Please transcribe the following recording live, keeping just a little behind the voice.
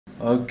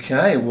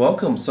Okay,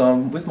 welcome. So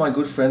I'm with my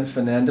good friend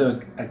Fernando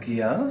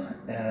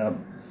Aguiar,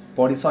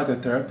 body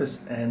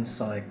psychotherapist and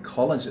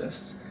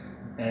psychologist.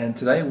 And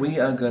today we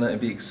are going to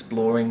be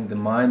exploring the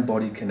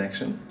mind-body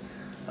connection.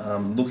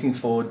 Looking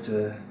forward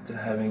to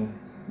having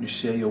you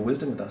share your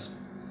wisdom with us.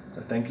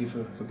 So thank you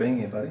for being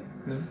here, buddy.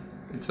 No,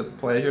 it's a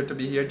pleasure to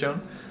be here,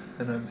 John,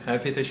 and I'm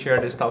happy to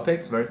share these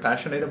topics. Very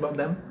passionate about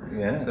them.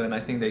 Yeah. So, and I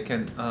think they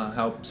can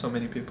help so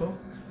many people.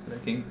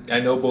 And I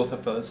know both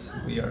of us.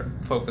 We are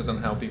focused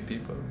on helping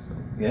people. So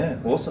Yeah,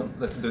 awesome.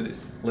 let's do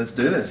this. Let's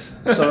do this.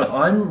 So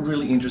I'm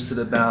really interested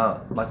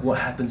about like what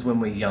happens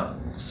when we're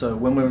young. So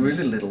when we're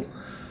really little,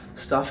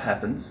 stuff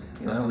happens,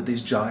 with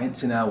these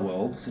giants in our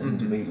worlds, and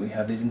we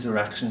have these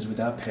interactions with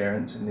our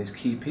parents and these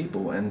key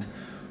people, and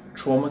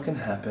trauma can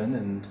happen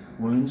and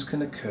wounds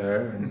can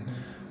occur, and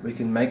we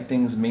can make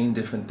things mean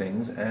different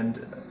things.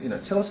 And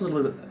tell us a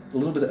little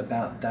bit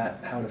about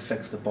that, how it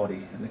affects the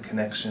body and the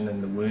connection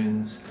and the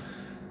wounds.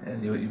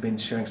 And you've been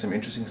sharing some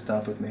interesting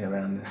stuff with me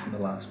around this in the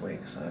last week,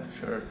 so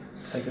Sure.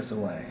 take us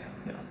away.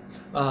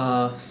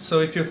 Yeah.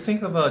 So if you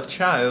think of a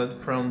child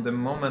from the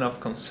moment of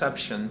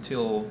conception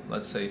till,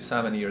 let's say,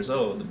 7 years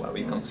old, what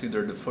we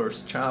consider the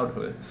first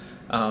childhood,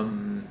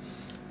 the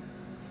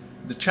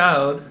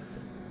child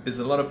is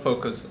a lot of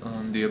focus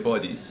on their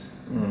bodies.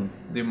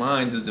 The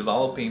mind is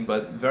developing,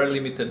 but very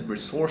limited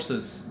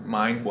resources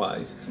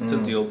mind-wise to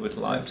deal with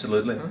life.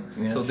 Absolutely.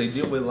 Yeah. So they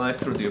deal with life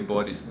through their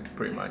bodies,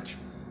 pretty much.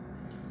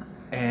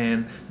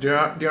 And there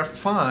are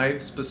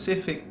 5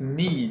 specific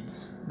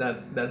needs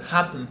that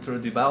happen through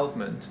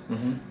development,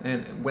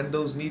 and when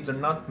those needs are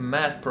not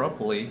met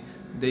properly,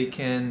 they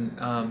can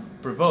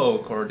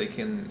provoke, or they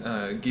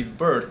can give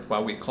birth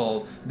what we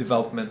call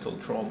developmental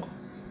trauma.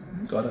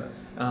 Got it.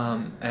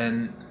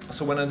 And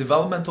so when a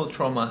developmental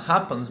trauma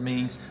happens,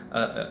 means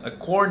a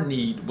core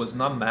need was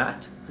not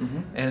met,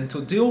 and to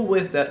deal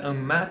with that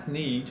unmet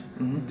need,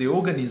 the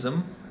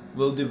organism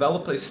will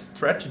develop a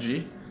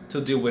strategy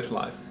to deal with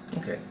life.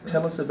 Okay,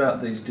 tell us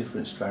about these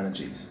different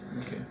strategies.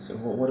 Okay. So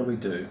what do we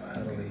do? How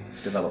do we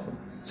develop them?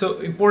 So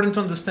important to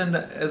understand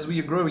that as we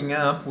are growing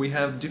up, we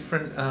have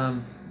different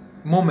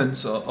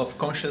moments of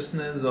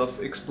consciousness, of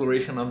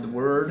exploration of the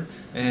world,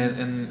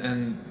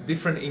 and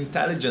different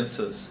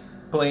intelligences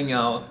playing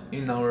out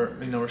in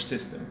our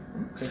system.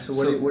 Okay, so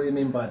what do you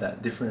mean by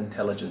that? Different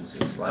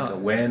intelligences, like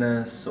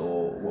awareness,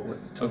 or what?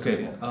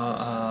 Okay,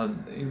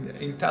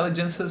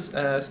 intelligences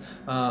as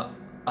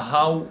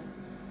how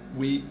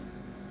we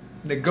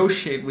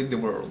negotiate with the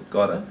world.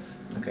 Got it.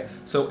 Okay.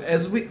 So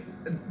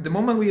the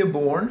moment we are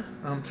born,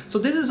 so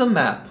this is a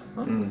map.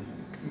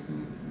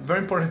 Very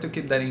important to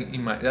keep that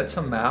in mind. That's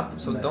a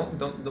map. So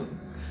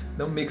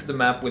don't mix the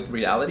map with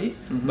reality.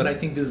 But I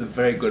think this is a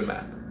very good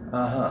map.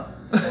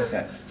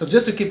 Okay. So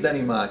just to keep that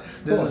in mind,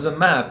 this is a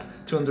map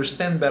to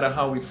understand better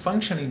how we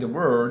function in the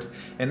world,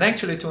 and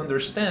actually to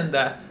understand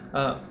that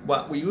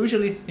what we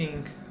usually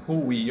think who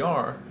we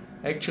are,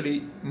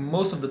 actually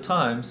most of the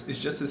times is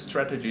just a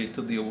strategy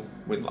to deal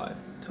with life.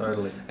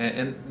 Totally.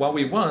 And what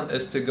we want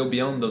is to go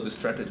beyond those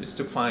strategies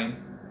to find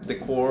the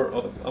core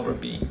of our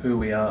being. Who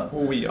we are.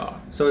 Who we are.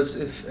 So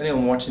if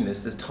anyone watching this,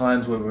 there's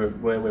times where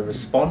we're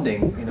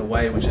responding in a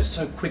way which is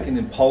so quick and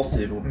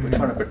impulsive. We're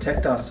trying to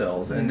protect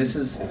ourselves, and this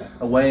is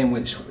a way in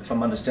which, if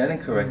I'm understanding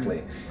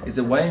correctly, is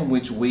a way in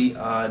which we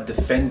are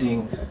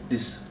defending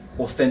this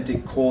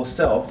authentic core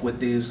self with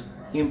these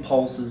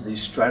impulses,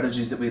 these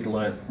strategies that we'd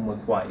learned when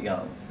we're quite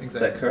young. Exactly. Is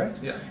that correct?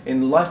 Yeah.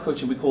 In life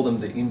coaching, we call them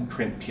the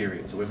imprint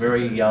period. So we're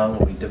very young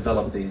and we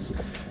develop these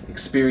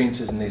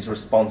experiences and these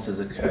responses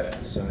occur.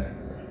 So,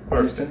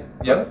 understand?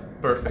 Yeah,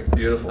 perfect.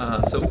 Beautiful.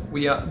 So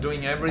we are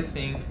doing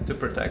everything to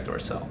protect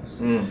ourselves,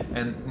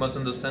 and must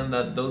understand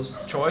that those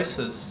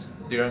choices,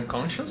 they are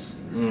unconscious,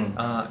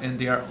 and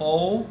they are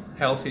all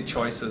healthy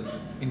choices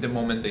in the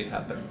moment they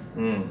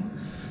happen.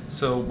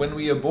 So when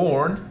we are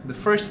born, the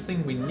first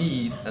thing we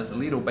need as a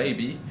little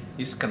baby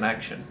is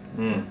connection.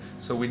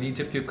 So we need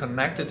to feel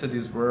connected to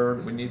this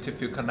world, we need to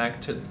feel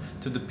connected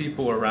to the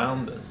people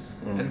around us.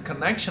 And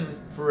connection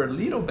for a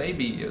little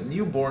baby, a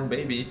newborn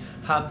baby,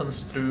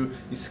 happens through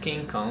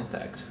skin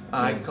contact,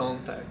 eye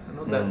contact,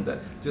 that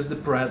just the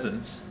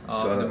presence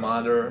of the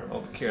mother,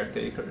 of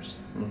caretakers.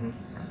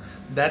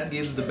 That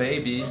gives the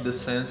baby the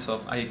sense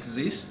of I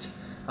exist,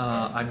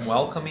 I'm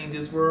welcome in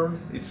this world,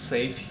 it's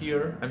safe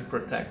here, I'm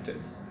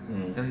protected.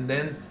 And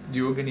then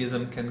the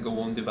organism can go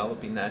on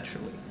developing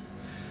naturally.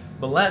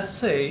 But let's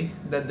say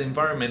that the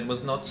environment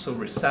was not so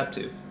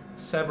receptive,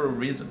 several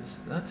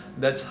reasons.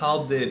 That's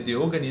how the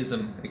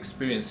organism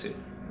experiences it.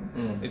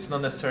 It's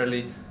not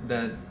necessarily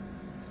that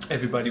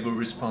everybody will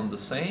respond the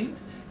same,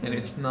 and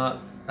it's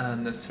not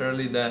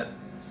necessarily that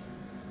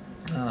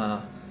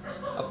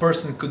a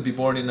person could be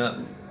born in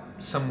a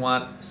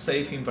somewhat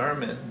safe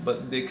environment,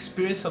 but the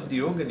experience of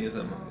the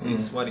organism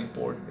is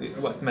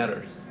what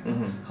matters.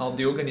 How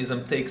the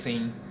organism takes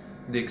in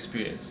the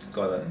experience.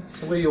 Got it.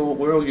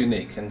 We're all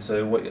unique, and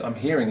so what I'm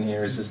hearing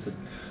here is just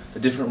the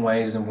different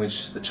ways in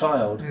which the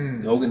child,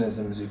 the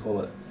organism as you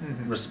call it,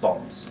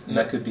 responds. And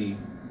that could be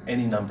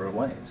any number of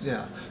ways.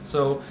 Yeah.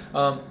 So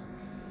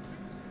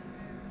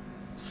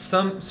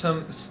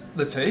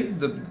let's say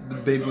the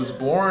baby was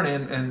born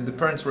and the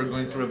parents were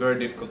going through a very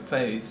difficult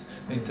phase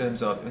in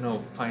terms of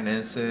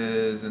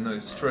finances,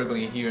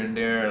 struggling here and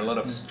there, a lot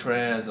of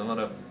stress, a lot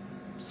of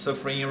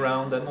suffering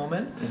around that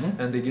moment,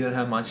 and they didn't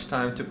have much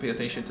time to pay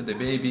attention to the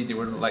baby. They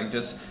were like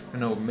just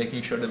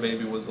making sure the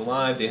baby was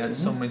alive. They had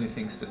so many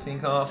things to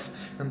think of,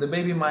 and the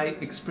baby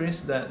might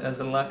experience that as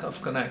a lack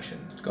of connection.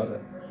 Got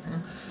it.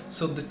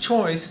 So the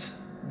choice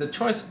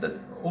that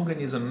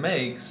organism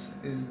makes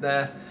is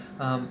that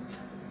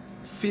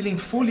feeling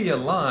fully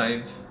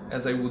alive,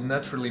 as I would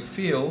naturally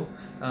feel,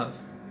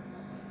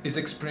 is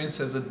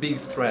experienced as a big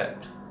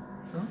threat.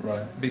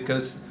 Right.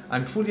 Because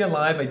I'm fully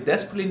alive, I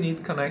desperately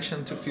need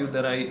connection to feel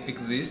that I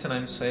exist and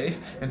I'm safe,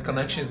 and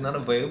connection is not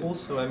available,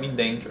 so I'm in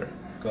danger.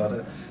 Got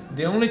it.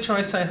 The only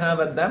choice I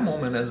have at that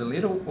moment as a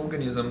little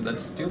organism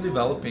that's still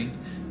developing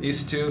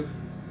is to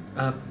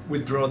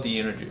withdraw the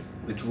energy.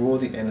 Withdraw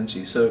the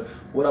energy. So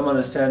what I'm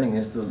understanding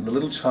is the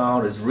little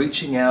child is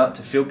reaching out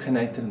to feel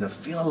connected and to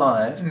feel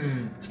alive.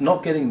 It's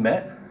not getting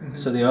met,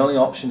 so the only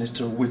option is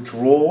to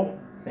withdraw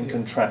and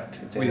contract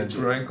its energy.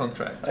 Withdraw and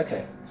contract.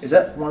 Okay. Is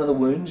that one of the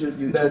wounds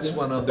you That's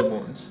one of the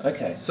wounds.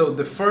 Okay. So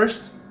the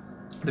first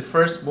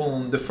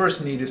wound, the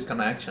first need is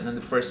connection, and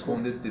the first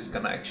wound is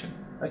disconnection.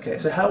 Okay.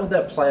 So how would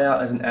that play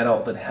out as an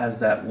adult that has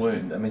that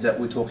wound? I mean, is that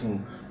we're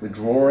talking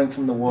withdrawing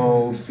from the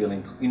world,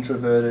 feeling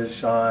introverted,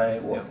 shy,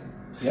 or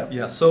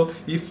Yeah. So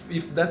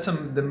if that's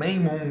the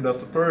main wound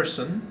of a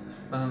person,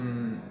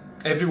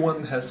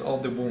 everyone has all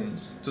the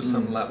wounds to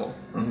some level.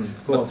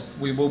 Of course.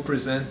 But we will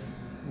present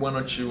one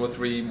or two or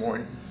three more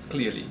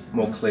clearly.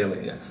 More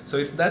clearly. Yeah. So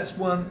if that's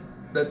one,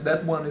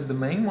 that one is the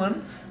main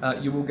one,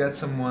 you will get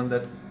someone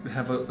that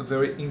have a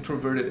very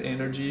introverted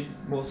energy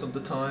most of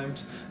the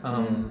times.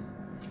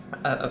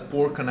 A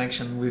poor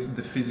connection with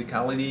the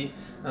physicality,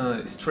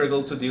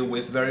 struggle to deal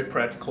with very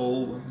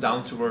practical,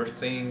 down-to-earth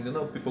things.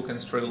 People can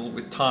struggle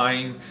with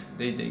time.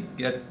 They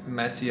get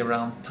messy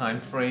around time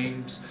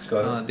frames.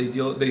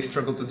 They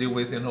struggle to deal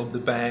with the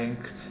bank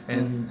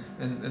and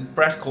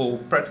practical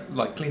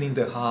like cleaning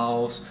the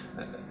house.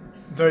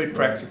 Very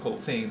practical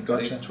things.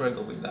 Gotcha. They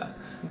struggle with that.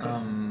 Okay.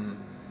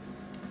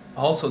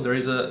 Also,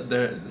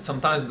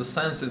 sometimes the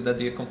sense is that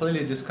they are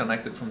completely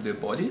disconnected from their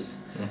bodies.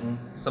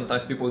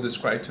 Sometimes people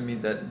describe to me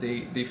that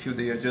they feel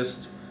they are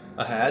just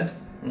a head.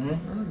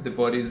 The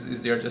body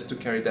is there just to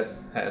carry that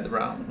head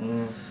around.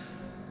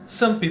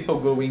 Some people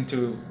go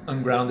into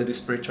ungrounded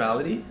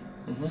spirituality.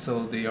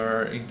 So they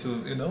are into,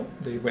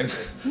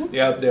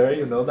 they're out there,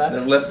 that.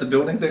 They've left the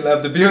building? They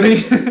left the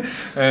building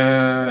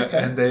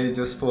and they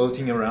just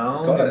floating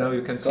around.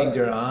 You can see in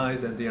their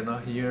eyes that they are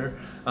not here.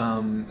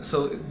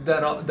 So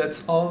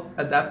that's all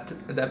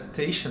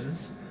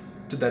adaptations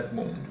to that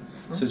wound.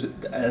 So it's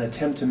an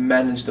attempt to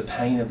manage the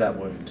pain of that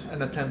wound.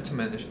 An attempt to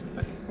manage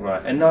the pain.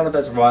 Right, and none of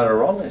that's right or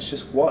wrong, it's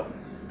just what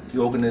the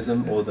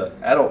organism or the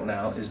adult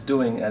now is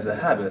doing as a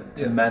habit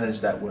to manage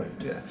that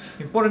wound. Yeah.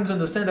 Important to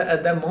understand that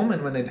at that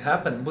moment when it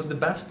happened was the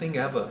best thing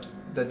ever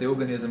that the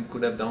organism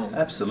could have done.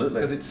 Absolutely.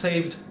 Because it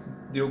saved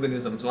the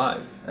organism's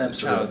life, the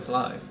child's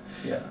life.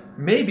 Yeah.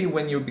 Maybe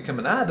when you become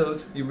an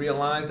adult, you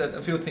realize that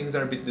a few things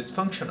are a bit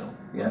dysfunctional.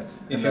 Yeah.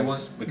 If you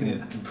want, we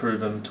can improve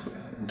them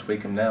and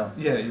tweak them now.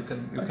 Yeah, you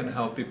can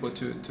help people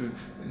to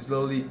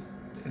slowly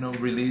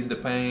release the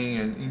pain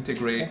and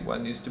integrate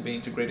what needs to be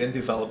integrated and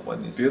develop what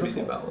needs to be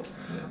developed.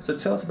 Yeah. So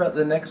tell us about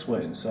the next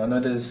wound. So I know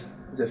is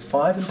there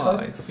 5 in total?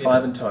 5.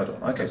 5 in total.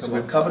 Okay, so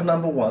we've covered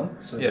number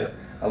 1. So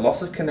a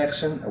loss of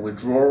connection, a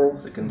withdrawal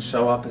that can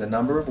show up in a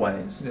number of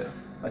ways. Yeah.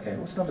 Okay,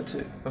 what's number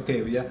 2?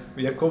 Okay, we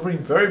are covering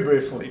very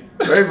briefly.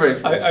 Very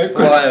briefly.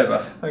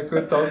 I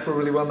could talk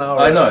probably 1 hour.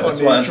 I know,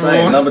 that's why I'm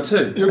saying number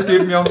 2. You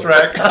keep me on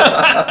track.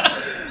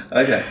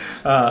 Okay.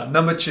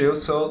 Number 2,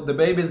 so the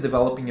baby is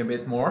developing a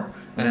bit more,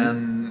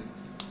 and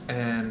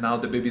now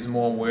the baby is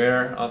more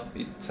aware of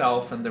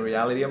itself and the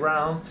reality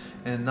around,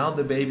 and now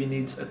the baby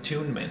needs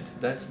attunement.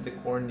 That's the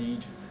core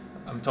need.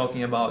 I'm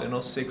talking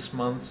about 6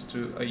 months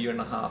to a year and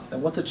a half.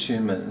 And what's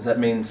attunement? Does that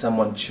mean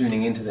someone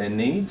tuning into their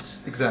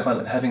needs? Exactly.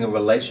 Kind of having a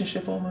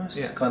relationship almost?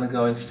 Yeah. Kind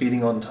of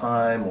feeding on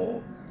time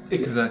or...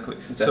 Exactly.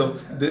 So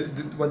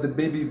what the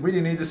baby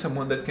really needs is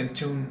someone that can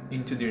tune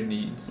into their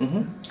needs.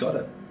 Got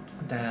it.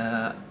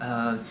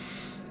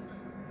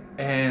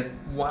 And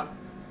what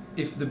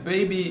if the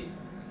baby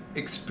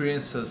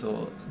experiences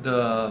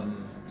that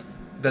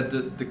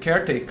the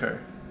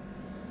caretaker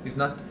is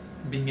not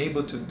being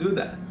able to do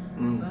that?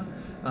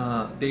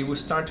 They will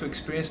start to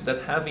experience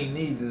that having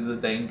needs is a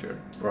danger.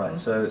 Right.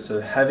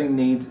 So having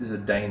needs is a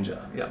danger.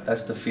 Yeah.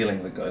 That's the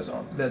feeling that goes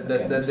on.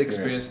 That's the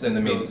experience that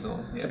goes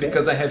on. Yeah. Okay.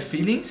 Because I have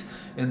feelings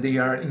and they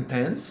are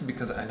intense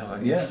because I know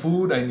I need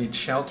food, I need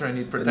shelter, I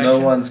need protection. But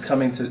no one's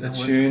coming to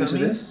attune to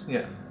this.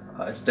 Yeah.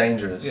 It's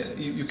dangerous.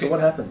 Yeah. So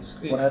what happens?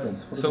 What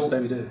happens? What does the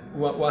baby do?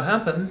 What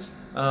happens?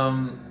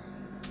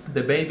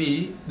 The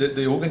baby,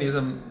 the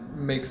organism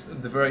makes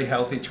the very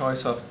healthy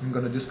choice of I'm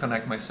going to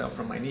disconnect myself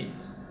from my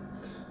needs.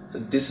 So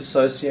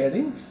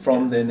disassociating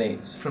from their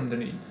needs. From the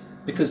needs.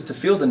 Because to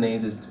feel the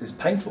needs is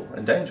painful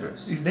and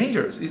dangerous. It's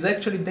dangerous. It's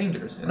actually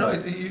dangerous. You know,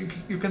 Right.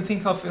 you can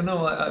think of, you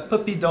know, a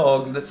puppy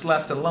dog that's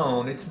left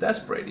alone. It's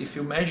desperate. If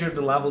you measure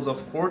the levels of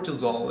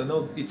cortisol, you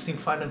know, it's in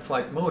fight and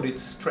flight mode.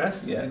 It's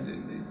stress. Yeah.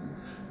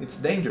 It's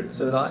dangerous.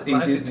 So it's Life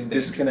easy is to in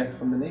danger. disconnect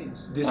from the needs.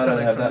 I Disconnect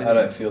don't have from that. the I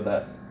don't needs. feel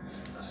that.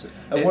 So,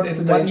 And what's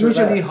the what danger of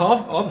usually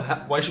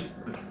that?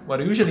 what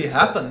usually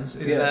happens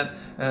is Yeah.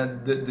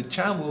 that the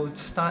child will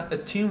start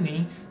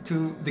attuning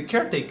to the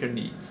caretaker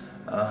needs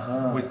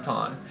with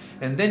time,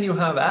 and then you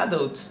have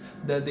adults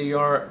that they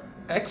are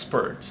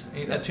experts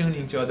in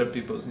attuning to other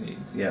people's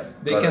needs. Yeah,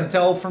 They got can it.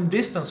 tell from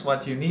distance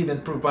what you need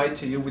and provide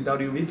to you without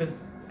you even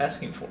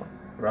asking for.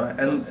 Right,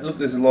 and look,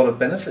 there's a lot of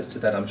benefits to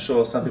that. I'm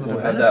sure some people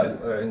lot have of that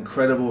benefits.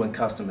 incredible in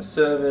customer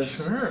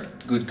service, Sure.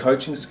 good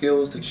coaching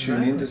skills to tune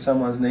Exactly. into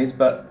someone's needs,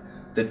 but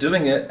they're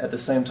doing it at the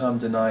same time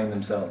denying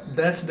themselves.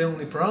 That's the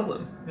only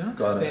problem. Yeah?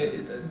 Got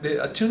it.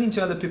 The attuning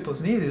to other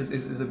people's needs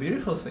is a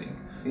beautiful thing.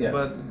 Yeah.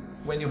 But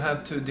when you have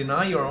to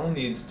deny your own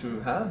needs to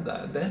have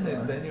that, then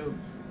Right. then you,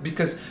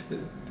 because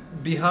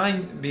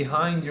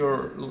behind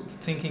your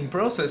thinking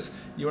process,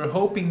 you are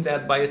hoping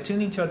that by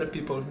attuning to other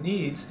people's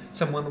needs,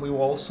 someone will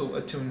also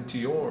attune to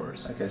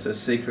yours. Okay, so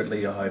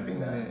secretly you're hoping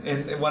that.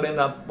 And what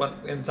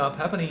ends up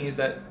happening is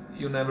that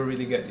you never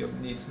really get your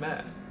needs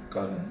met.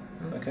 Got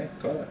it. Okay,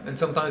 got it. And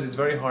sometimes it's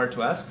very hard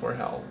to ask for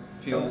help.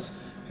 Feels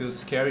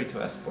scary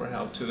to ask for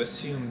help, to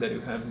assume that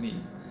you have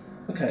needs.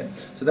 Okay,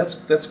 so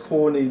that's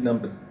core need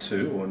number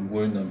 2, or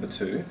wound number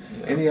 2.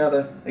 Yeah. Any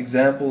other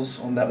examples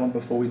on that one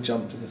before we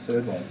jump to the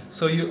third one?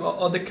 So you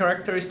other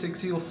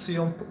characteristics you'll see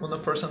on a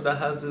person that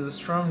has this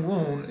strong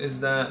wound is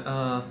that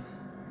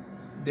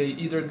they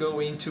either go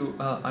into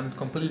I'm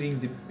completely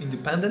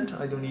independent,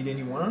 I don't need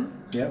anyone,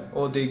 Yeah.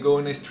 or they go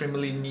in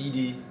extremely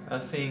needy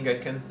thing.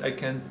 I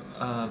can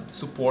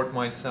support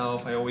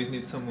myself. I always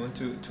need someone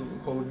to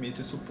hold me,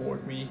 to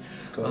support me.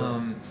 Got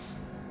it.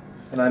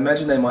 And I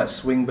imagine they might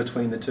swing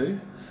between the two,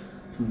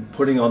 from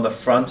putting on the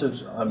front of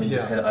I'm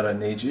independent, I don't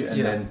need you, and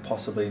then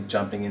possibly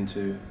jumping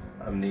into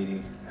I'm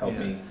needy, help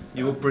me.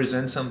 You will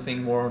present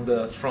something more on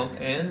the front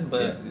end,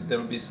 but there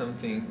will be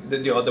something,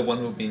 the other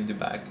one will be in the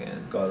back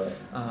end. Got it.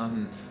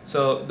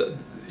 So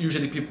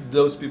usually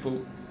those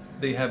people,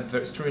 they have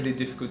extremely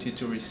difficulty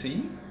to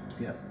receive.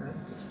 Yeah.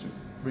 Just to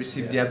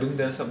receive the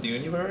abundance of the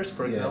universe,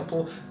 for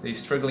example. They're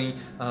struggling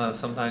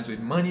sometimes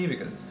with money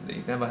because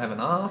they never have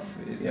enough.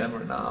 It's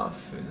never enough.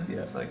 You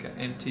know? It's like an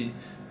empty,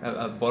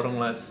 a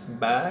bottomless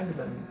bag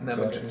that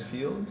never gets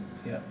filled.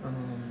 Yeah.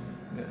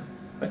 Yeah.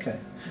 Okay.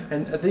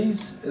 And are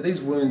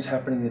these wounds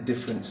happening at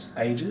different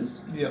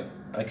ages? Yeah.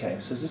 Okay,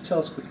 so just tell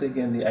us quickly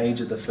again the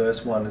age of the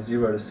first one is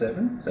 0 to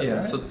 7. Is that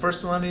right? So the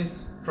first one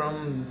is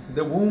from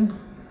the womb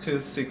to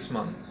 6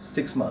 months.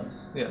 6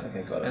 months. Yeah.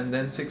 Okay, got it. And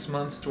then 6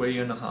 months to a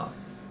year and a half.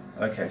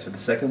 Okay, so the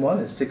second one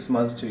is 6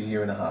 months to a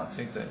year and a half.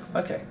 Exactly.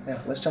 Okay, now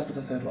let's jump to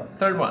the third one.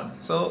 Third one.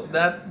 So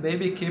that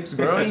baby keeps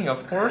growing,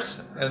 of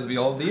course, as we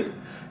all did,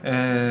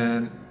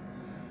 and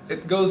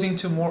it goes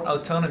into more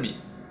autonomy.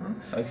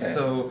 Okay.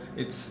 So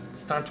it's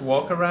start to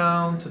walk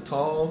around, to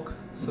talk.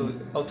 So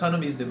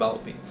autonomy is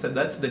developing. So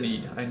that's the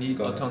need. I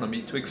need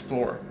autonomy to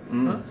explore.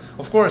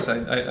 Of course,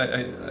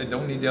 I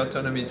don't need the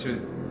autonomy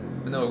to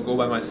go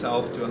by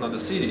myself to another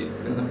city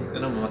because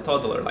I'm a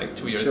toddler, like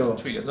 2 years old,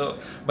 3 years old.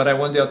 But I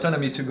want the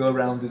autonomy to go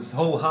around this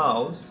whole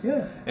house.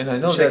 Yeah. And I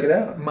know Check that it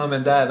out. mom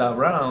and dad are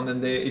around,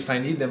 and if I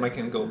need them, I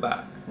can go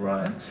back.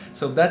 Right.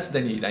 So that's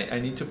the need. I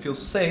need to feel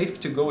safe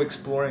to go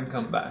explore and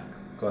come back.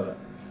 Got it.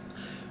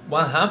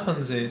 What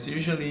happens is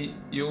usually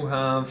you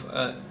have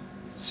a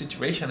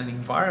situation, an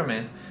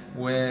environment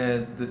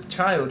where the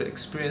child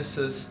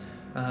experiences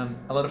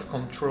a lot of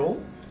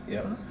control.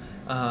 Yeah.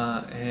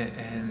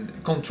 And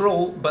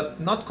control, but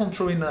not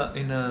control in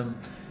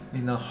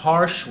a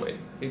harsh way.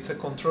 It's a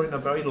control in a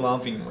very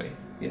loving way.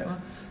 Yeah.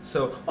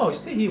 So,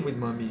 stay here with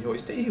mommy, or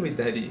stay here with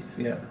daddy.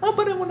 Yeah. Oh,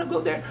 but I want to go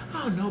there.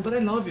 Oh no, but I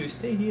love you.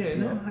 Stay here. You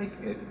know.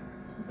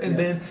 And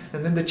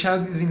then the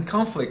child is in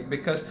conflict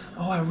because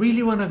I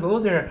really want to go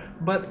there,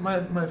 but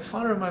my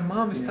father, my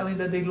mom is telling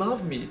that they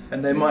love me.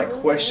 And they might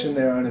question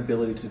their own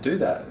ability to do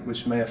that,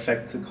 which may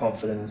affect the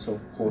confidence or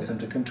cause them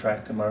to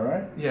contract. Am I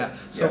right? Yeah.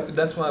 So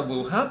that's what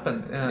will happen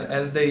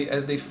as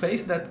they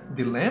face that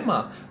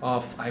dilemma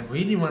of I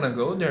really want to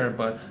go there,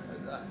 but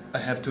I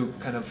have to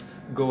kind of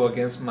go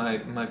against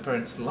my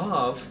parents'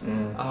 love.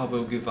 I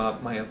will give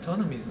up my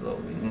autonomy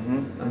slowly.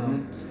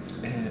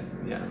 And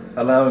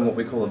allowing what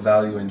we call a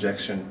value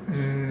injection.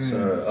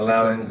 So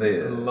allowing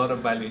a lot of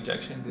value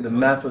injection. The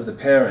map of the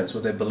parents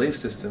or their belief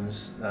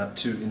systems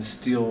to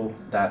instill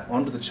that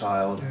onto the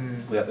child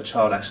without the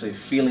child actually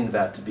feeling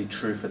that to be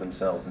true for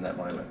themselves in that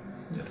moment.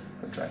 Yeah.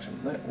 Contraction.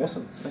 No,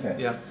 awesome. Okay.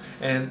 Yeah.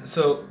 And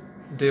so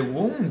the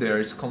wound there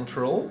is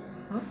control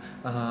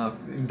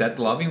in that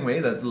loving way,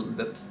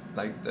 that's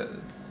like the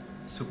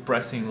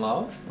suppressing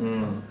love.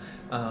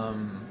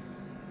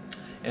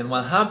 And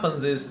what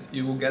happens is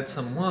you will get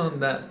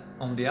someone that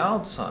on the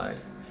outside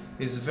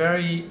is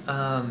very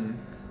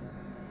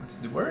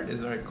the word is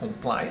very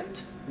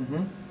compliant.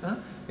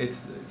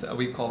 It's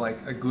we call like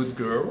a good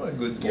girl, a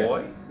good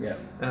boy.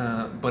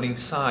 But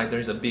inside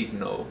there's a big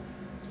no.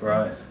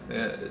 Right.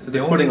 So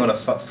they're putting on a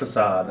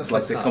facade. It's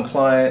like they're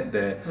compliant,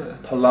 they're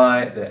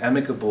polite, they're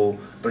amicable,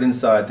 but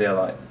inside they're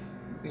like.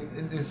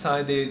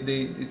 Inside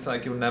it's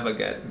like you'll never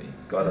get me.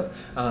 Got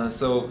it.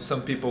 So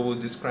some people would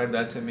describe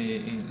that to me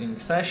in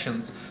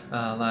sessions,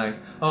 like,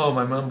 oh,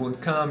 my mom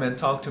would come and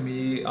talk to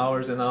me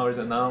hours and hours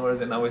and hours,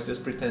 and I was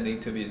just pretending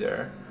to be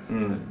there.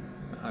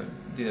 I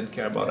didn't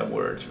care about a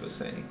word she was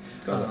saying.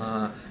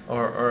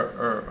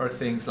 Or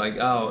things like,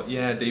 oh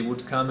yeah, they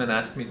would come and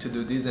ask me to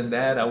do this and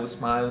that, I would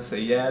smile and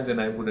say yes,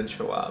 and I wouldn't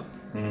show up.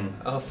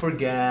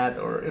 Forget,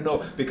 or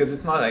because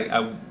it's not like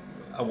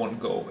I won't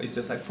go, it's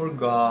just I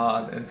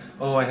forgot, and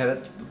oh, I had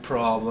a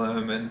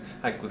problem and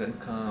I couldn't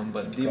come,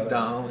 but deep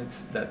down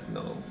it's that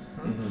no.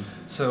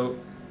 So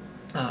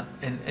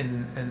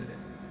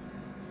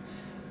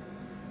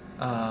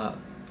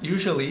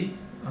usually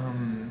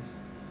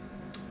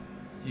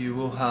you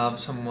will have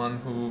someone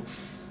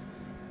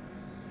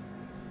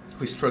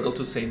who struggle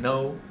to say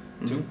no,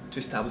 to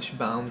establish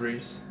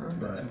boundaries.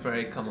 That's a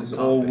very common topic.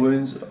 All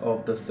wounds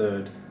of the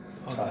third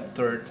of type. the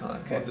third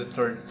type, or the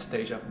third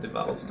stage of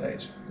development.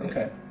 Third stage.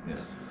 Okay.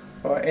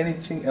 All right.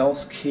 Anything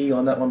else key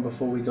on that one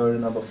before we go to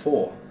number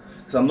 4?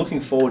 Because I'm looking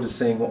forward to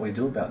seeing what we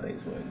do about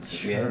these wounds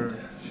at the end.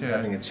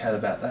 Having a chat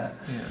about that.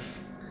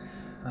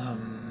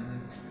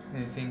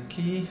 Anything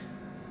key?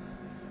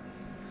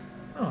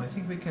 Oh, I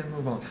think we can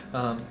move on.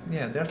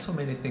 There are so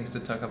many things to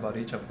talk about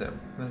each of them.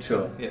 We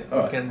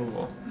can move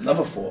on.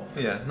 Number 4.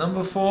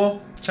 Number 4,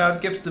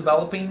 child keeps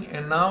developing,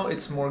 and now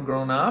it's more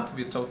grown up.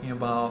 We're talking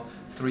about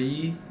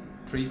 3,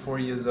 4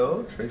 years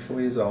old. 3,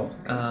 4 years old.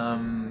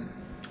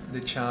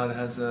 The child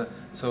has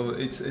it's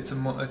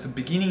a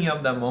beginning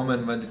of that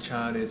moment when the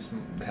child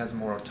has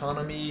more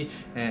autonomy,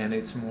 and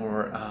it's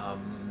more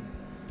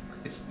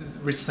it's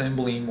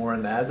resembling more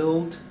an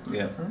adult.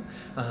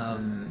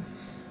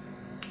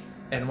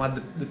 And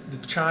what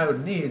the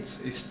child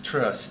needs is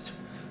trust.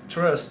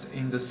 Trust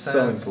in the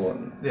sense. So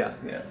important.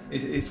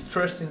 It's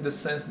trust in the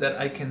sense that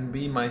I can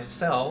be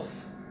myself,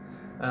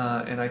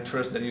 and I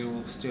trust that you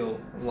will still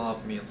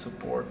love me and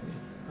support me.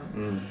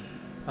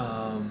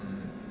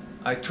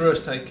 I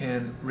trust I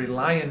can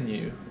rely on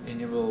you and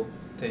you will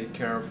take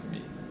care of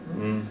me.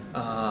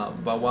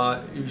 But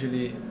what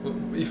usually,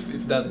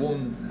 if that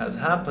wound has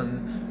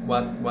happened,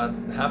 what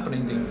happened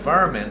in the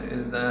environment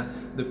is that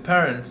the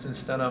parents,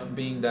 instead of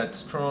being that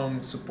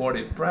strong,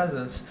 supportive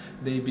presence,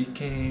 they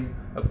became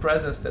a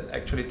presence that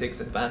actually takes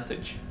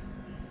advantage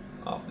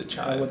of the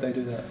child. How would they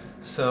do that?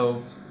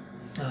 So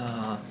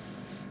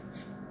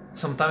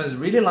sometimes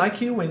really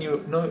like you when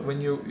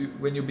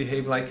you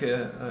behave like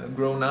a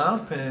grown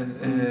up,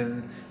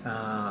 and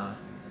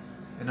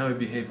you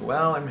behave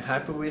well. I'm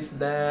happy with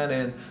that,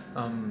 and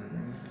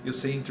you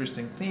say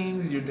interesting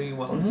things. You're doing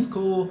well in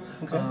school.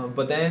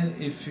 But then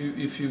if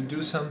you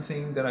do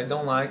something that I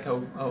don't like, I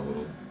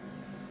will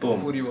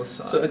put you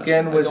aside. So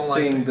again, we're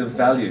seeing the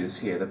values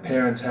here. The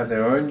parents have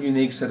their own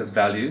unique set of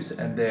values,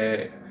 and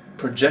they're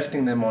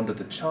projecting them onto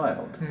the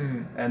child,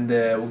 and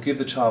they will give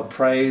the child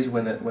praise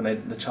when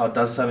the child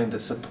does something that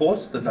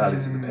supports the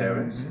values of the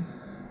parents.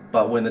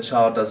 But when the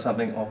child does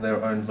something of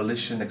their own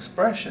volition,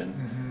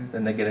 expression,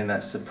 then they're getting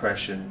that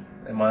suppression.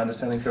 Am I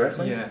understanding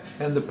correctly? Yeah,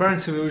 and the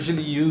parents will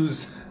usually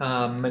use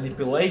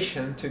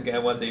manipulation to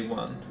get what they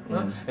want,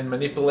 and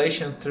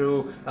manipulation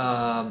through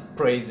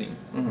praising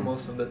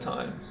most of the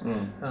times.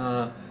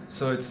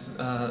 So it's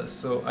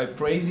so I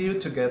praise you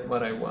to get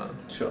what I want.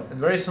 Sure. And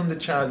very soon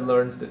the child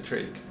learns the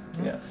trick.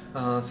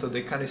 So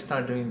they kind of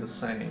start doing the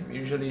same.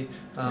 Usually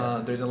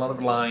there's a lot of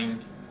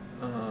lying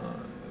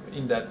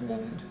in that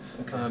wound,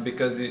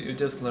 because you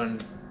just learn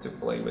to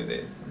play with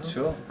it.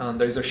 Sure.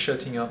 There's a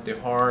shutting of the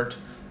heart,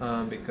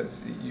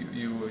 because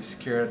you were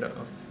scared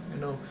of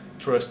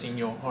trusting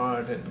your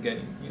heart and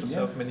getting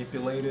yourself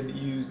manipulated,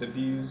 used,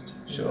 abused.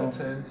 In that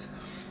sense.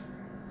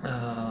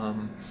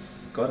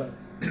 Got it.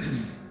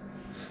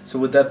 So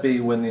would that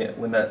be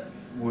when that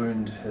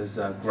wound has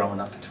grown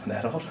up into an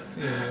adult?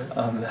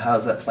 How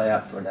does that play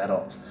out for an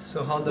adult?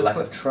 So how does lack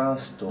of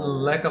trust, or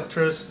lack of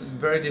trust?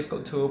 Very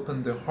difficult to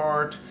open the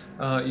heart.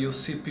 You'll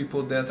see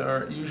people that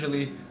are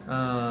usually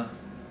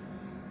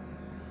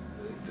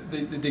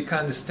they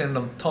kind of stand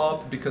on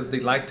top because they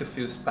like to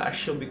feel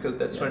special, because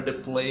that's where the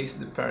place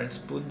the parents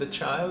put the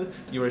child.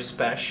 You're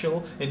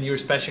special, and you're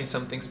special in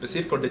something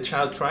specific, or the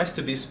child tries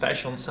to be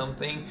special in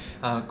something.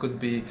 Could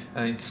be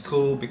in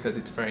school because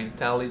it's very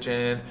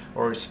intelligent,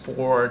 or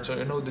sports,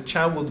 or the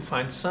child will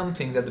find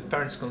something that the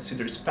parents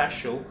consider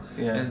special,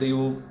 and they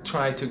will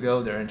try to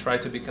go there and try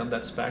to become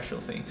that special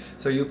thing.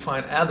 So you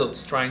find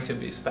adults trying to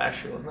be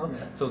special,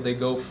 so they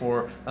go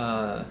for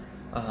I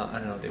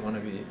don't know, they want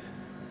to be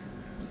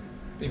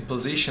in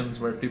positions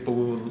where people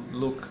will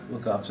look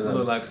up to them.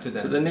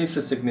 So the need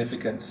for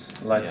significance,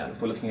 like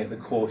if we're looking at the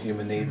core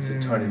human needs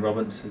that Tony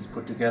Robbins has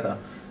put together,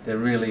 they're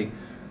really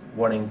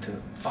wanting to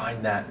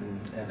find that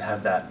and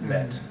have that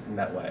met in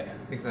that way.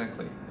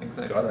 Exactly.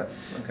 Got it.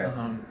 Okay.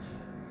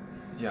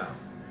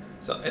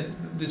 So, and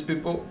these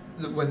people,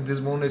 when this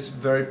wound is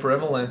very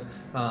prevalent,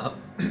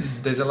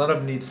 there's a lot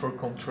of need for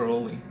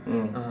controlling,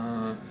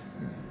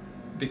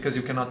 because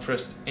you cannot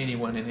trust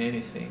anyone in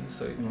anything.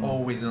 So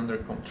always under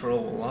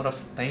control, a lot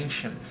of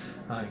tension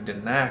in the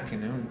neck,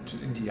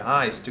 in the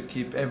eyes, to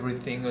keep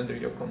everything under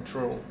your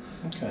control.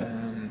 Okay.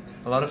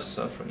 A lot of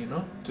suffering,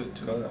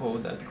 to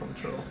hold that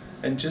control.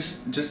 And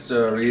just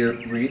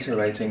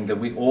reiterating that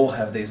we all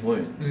have these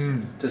wounds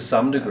to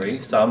some degree,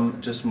 Absolutely.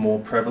 some just more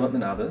prevalent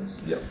than others.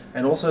 Yep.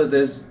 And also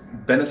there's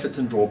benefits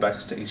and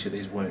drawbacks to each of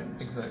these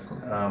wounds. Exactly.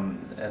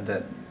 And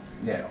that,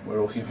 we're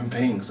all human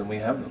beings and we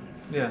have them.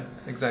 Yeah,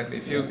 exactly.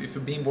 If you're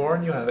being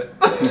born, you have it.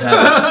 You have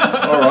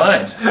it. All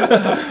right.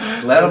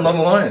 Glad I'm not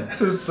alone.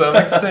 To some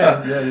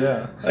extent.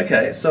 Yeah.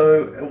 Okay,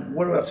 so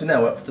what are we up to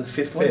now? We're up to the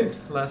fifth one?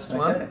 Fifth, last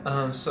Okay.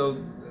 one. So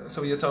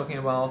you're talking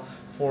about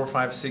 4,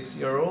 5,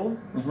 6-year-old.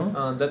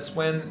 That's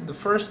when the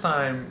first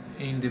time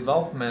in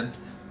development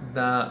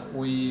that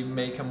we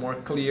make a more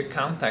clear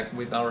contact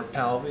with our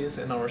pelvis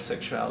and our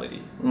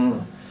sexuality.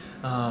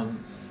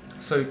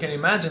 So you can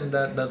imagine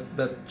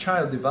that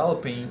child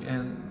developing,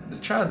 and the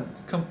child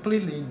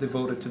completely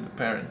devoted to the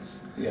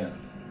parents. Yeah.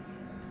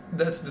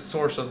 That's the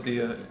source of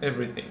the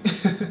everything.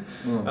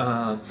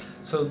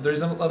 So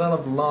there's a lot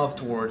of love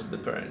towards the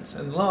parents,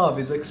 and love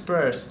is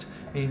expressed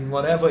in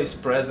whatever is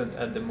present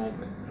at the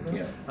moment.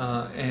 Yeah.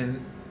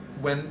 And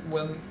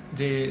when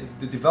the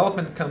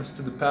development comes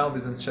to the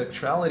pelvis and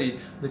sexuality,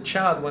 the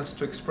child wants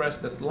to express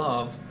that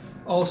love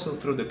also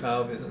through the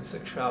pelvis and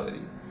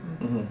sexuality.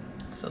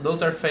 So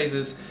those are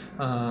phases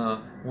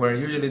where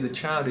usually the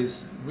child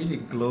is really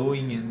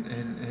glowing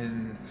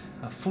and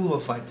full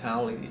of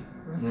vitality.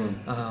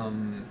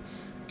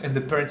 And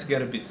the parents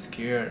get a bit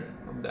scared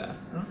of that,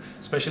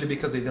 especially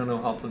because they don't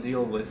know how to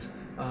deal with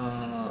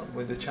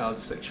the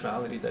child's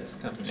sexuality that's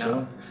coming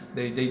out.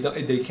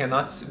 They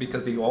cannot see,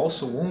 because they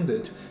also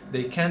wounded.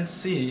 They can't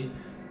see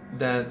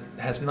that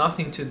has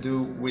nothing to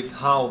do with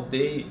how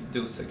they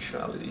do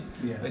sexuality.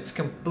 It's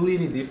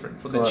completely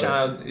different for the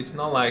child. It's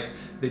not like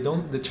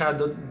the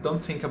child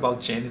don't think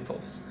about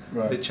genitals.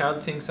 The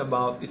child thinks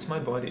about, it's my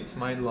body, it's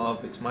my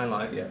love, it's my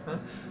life.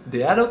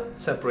 The adult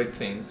separate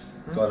things.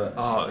 Got it.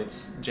 Oh,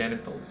 it's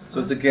genitals. So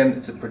it's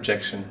a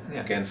projection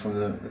again from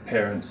the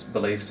parents'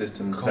 belief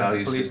systems,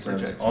 value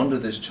systems onto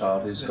this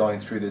child who's going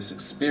through this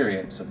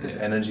experience of this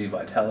energy,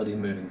 vitality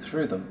moving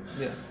through them.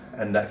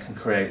 And that can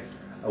create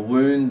a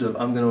wound of,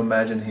 I'm going to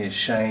imagine here,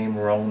 shame,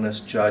 wrongness,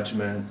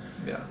 judgment,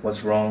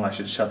 what's wrong, I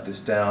should shut this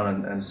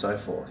down, and so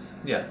forth.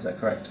 Is that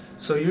correct?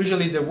 So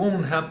usually the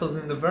wound happens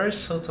in a very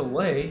subtle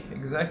way.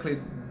 Exactly,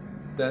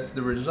 that's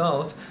the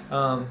result.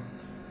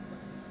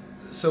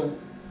 So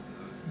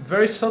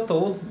very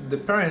subtle, the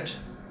parent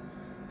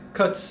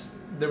cuts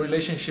the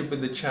relationship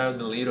with the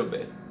child a little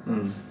bit.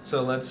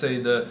 So let's say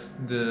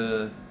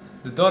the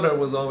daughter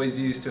was always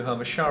used to have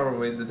a shower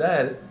with the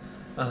dad,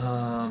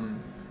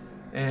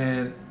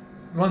 and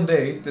one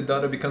day the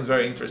daughter becomes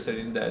very interested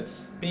in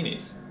dad's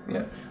penis.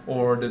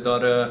 Or the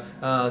daughter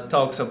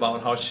talks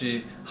about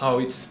how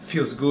it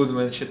feels good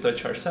when she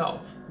touches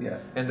herself.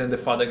 And then the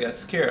father gets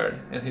scared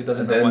and he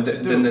doesn't know what to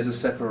do. Then there's a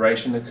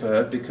separation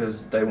occurred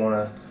because they want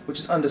to, which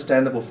is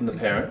understandable from the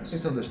parents.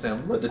 It's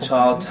understandable. But the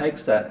child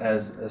takes that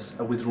as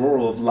a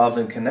withdrawal of love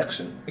and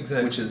connection,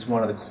 which is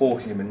one of the core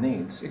human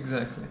needs.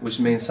 Which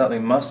means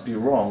something must be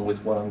wrong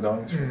with what I'm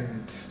going through.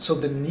 So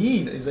the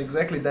need is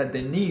exactly that.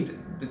 The need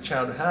the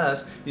child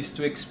has is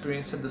to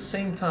experience at the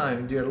same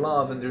time their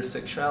love and their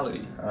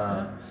sexuality.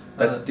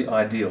 That's the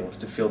ideal, is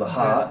to feel the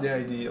heart. That's the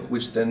ideal.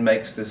 Which then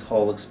makes this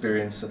whole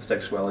experience of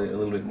sexuality a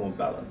little bit more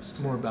balanced.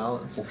 More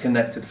balanced. Or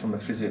connected from a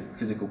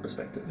physical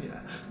perspective.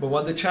 But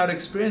what the child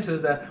experiences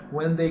is that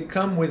when they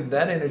come with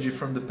that energy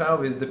from the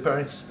pelvis, the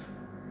parents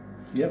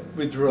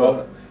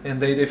withdraw.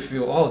 And they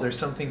feel, oh, there's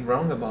something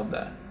wrong about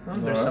that.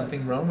 There's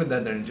something wrong with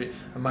that energy.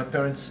 And my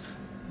parents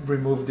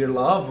removed their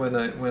love when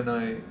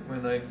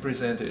I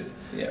presented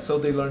it. So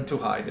they learn to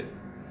hide it.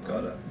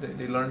 Got it.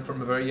 They learn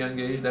from a very young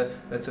age that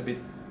that's a bit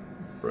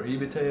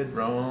prohibited,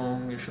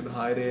 wrong, you should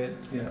hide it.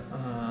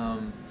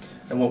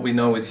 And what we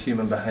know with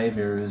human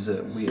behavior is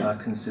that we are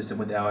consistent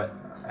with our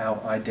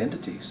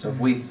identity. So if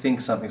we think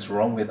something's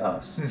wrong with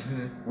us,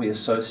 we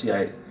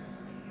associate,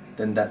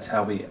 then that's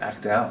how we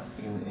act out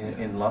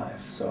in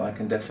life. So I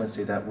can definitely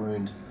see that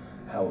wound,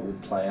 how it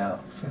would play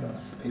out for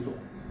people.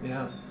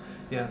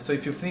 So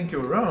if you think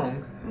you're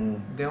wrong,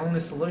 the only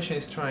solution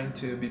is trying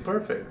to be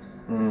perfect.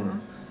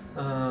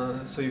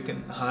 So you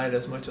can hide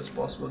as much as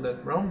possible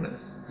that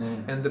wrongness.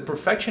 And the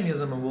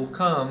perfectionism will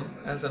come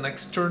as an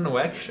external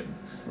action.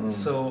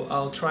 So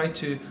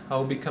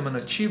I'll become an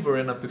achiever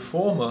and a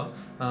performer.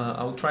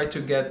 I'll try to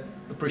get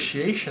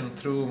appreciation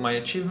through my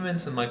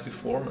achievements and my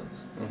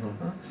performance.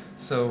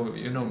 So,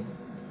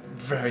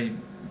 very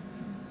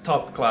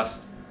top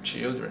class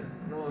children,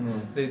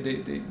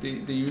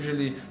 they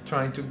usually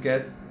trying to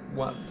get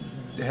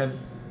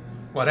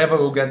whatever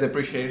will get the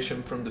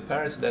appreciation from the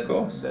parents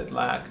that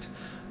lacked.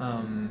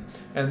 And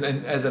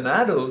as an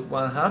adult,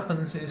 what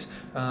happens is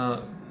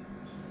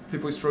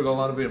people struggle a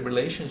lot with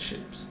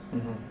relationships,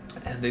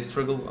 and they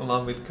struggle a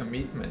lot with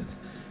commitment,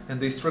 and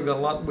they struggle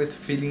a lot with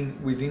feeling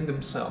within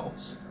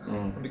themselves,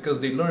 because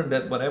they learn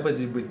that whatever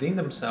is within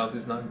themselves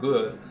is not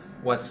good.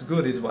 What's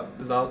good is what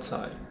is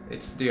outside.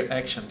 It's their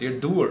action. They're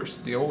doers.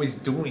 They're always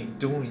doing,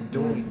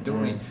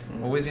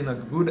 always in a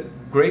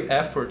great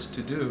effort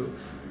to do.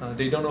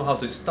 They don't know how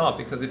to stop,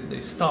 because if they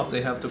stop,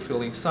 they have to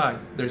feel inside.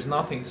 There's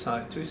nothing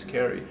inside, too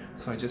scary.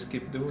 So I just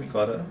keep doing.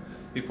 Got it.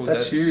 People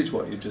That's huge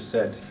what you just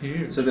said. It's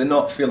huge. So they're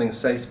not feeling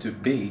safe to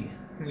be,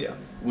 Yeah.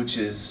 which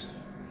is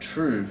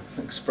true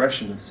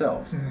expression of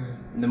self.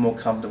 They're more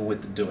comfortable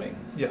with the doing.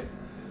 Yeah.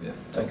 Yeah.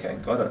 Okay,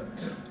 got it.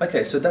 Yeah.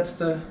 Okay, so that's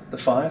the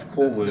 5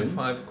 core That's wounds.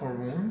 the 5 core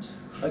wounds.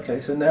 Okay,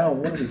 so now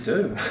what do we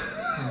do?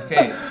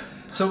 Okay,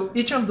 so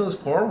each of those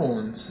core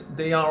wounds,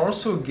 they are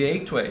also a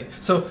gateway.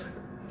 So,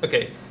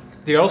 okay,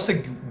 they're also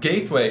a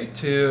gateway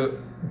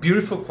to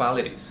beautiful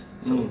qualities.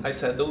 So I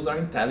said those are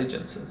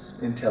intelligences.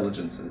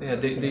 Intelligences. Yeah,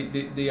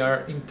 they are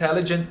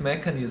intelligent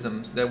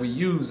mechanisms that we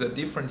use at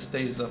different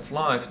stages of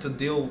life to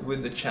deal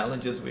with the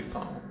challenges we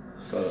found.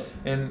 Got it.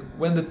 And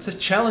when the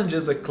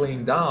challenges are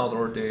cleaned out,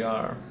 or they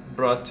are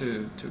brought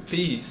to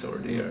peace, or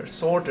they are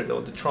sorted,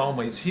 or the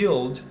trauma is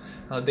healed,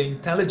 the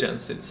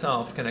intelligence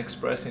itself can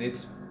express in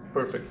its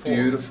perfect form.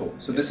 Beautiful.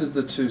 So this is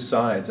the 2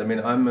 sides. I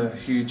mean, I'm a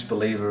huge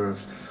believer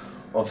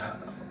of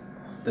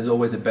there's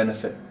always a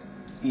benefit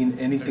in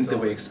anything that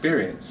we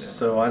experience. Yeah.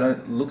 So I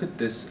don't look at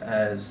this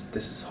as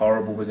this is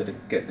horrible, we're going to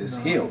get this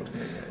healed.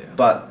 Yeah.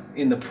 But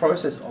in the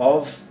process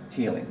of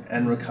healing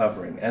and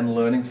recovering and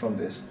learning from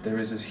this, there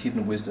is this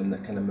hidden wisdom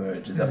that can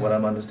emerge. Is that what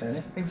I'm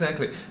understanding?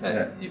 Exactly.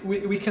 Yeah.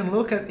 We can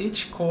look at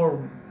each core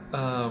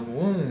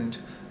wound,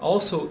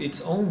 also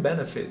its own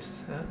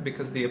benefits,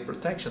 because they are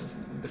protections.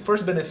 The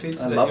first benefit is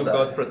that you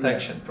got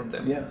protection from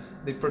them. Yeah.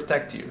 They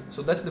protect you.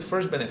 So that's the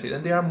first benefit,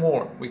 and there are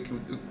more we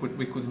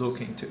could look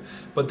into.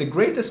 But the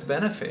greatest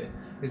benefit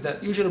is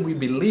that usually we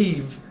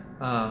believe,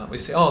 we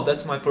say, oh,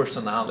 that's my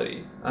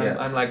personality.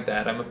 I'm like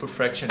that. I'm a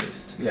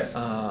perfectionist.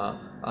 Yeah.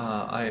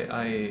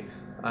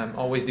 I'm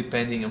always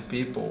depending on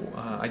people.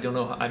 I don't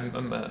know. I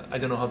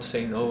don't know how to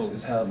say no.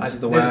 This is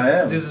the way I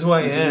am. This is who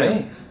I am. This is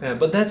me. Yeah,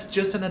 but that's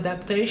just an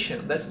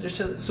adaptation. That's just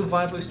a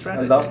survival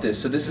strategy. I love this.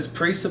 So this is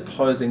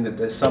presupposing that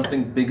there's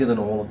something bigger than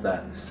all of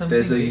that.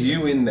 There's a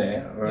you in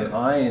there, or an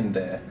I in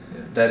there,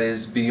 that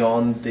is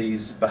beyond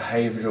these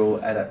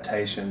behavioral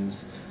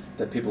adaptations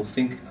that people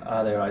think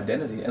are their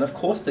identity. And of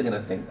course they're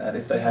going to think that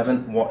if they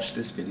haven't watched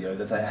this video,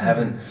 that they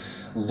haven't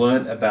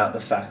learnt about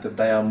the fact that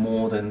they are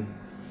more than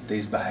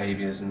these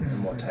behaviors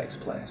and what takes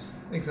place.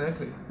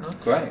 Exactly.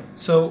 Great.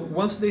 So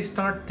once they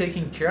start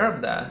taking care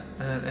of that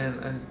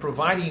and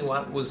providing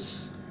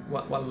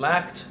what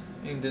lacked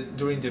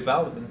during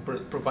development,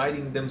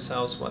 providing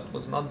themselves what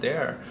was not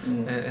there,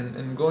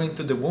 and going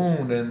to the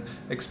wound and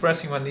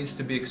expressing what needs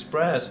to be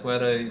expressed,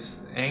 whether it's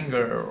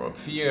anger or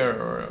fear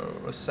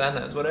or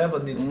sadness, whatever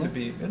needs to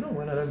be,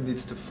 whatever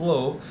needs to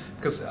flow,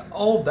 because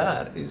all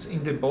that is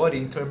in the body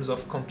in terms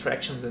of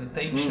contractions and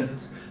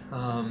tensions.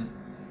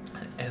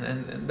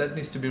 And that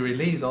needs to be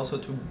released also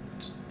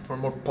for a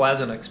more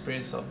pleasant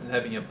experience of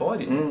having a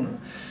body.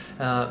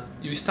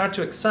 You start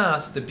to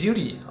access the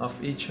beauty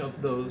of each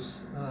of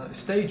those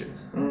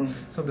stages.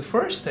 So the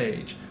first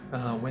stage,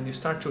 when you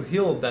start to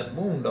heal that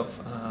wound of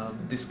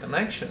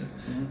disconnection,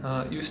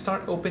 you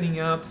start opening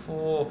up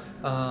for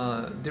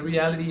the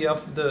reality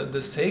of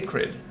the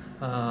sacred,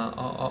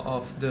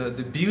 of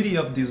the beauty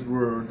of this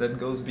world that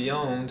goes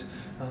beyond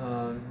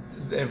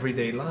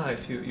everyday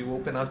life. You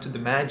open up to the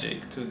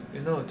magic, to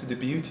the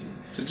beauty.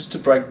 So just to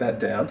break that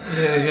down,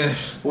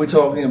 we're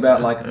talking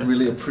about like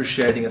really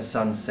appreciating a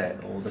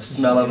sunset, or the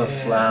smell of a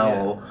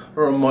flower,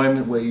 or a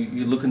moment where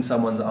you look in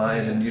someone's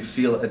eyes and you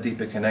feel a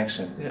deeper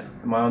connection.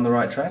 Am I on the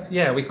right track?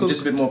 Yeah, we could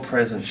just a bit more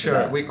present.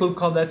 Sure, we could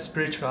call that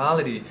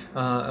spirituality,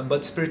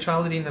 but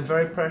spirituality in a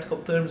very practical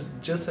terms,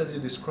 just as you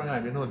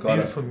described.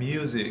 Beautiful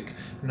music,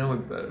 a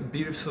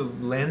beautiful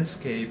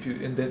landscape,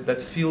 and that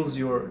fills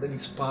that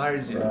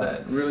inspires you.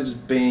 That really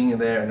just being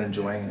there and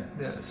enjoying it.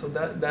 Yeah, so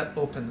that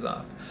opens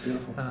up.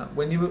 Beautiful.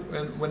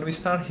 When we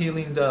start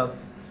healing the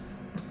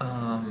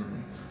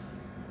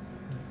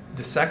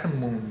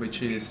second wound,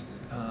 which is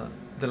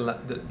the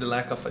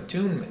lack of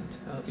attunement,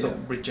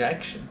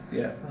 rejection,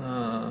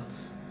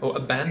 or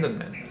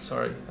abandonment.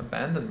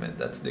 Abandonment.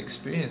 That's the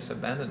experience.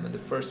 Abandonment. The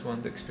first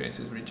one, the experience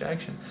is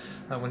rejection.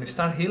 When you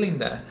start healing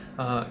that,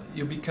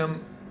 you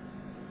become.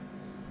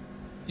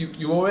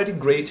 You're already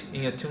great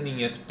in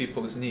attuning at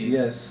people's needs.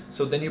 Yes.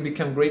 So then you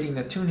become great in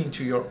attuning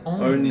to your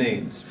own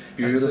needs.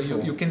 Beautiful. And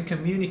so you can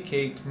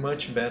communicate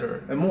much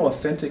better. And more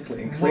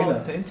authentically and cleaner. More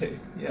authentic.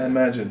 Yeah. I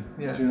imagine.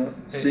 Yeah. You're not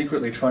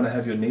secretly trying to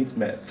have your needs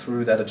met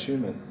through that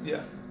attunement.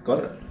 Yeah.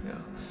 Got it. Yeah.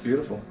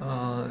 Beautiful.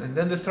 And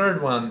then the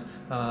third one,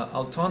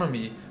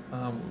 autonomy.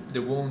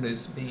 The wound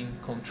is being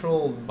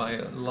controlled by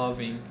a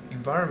loving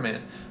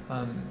environment.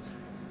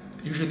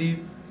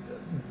 Usually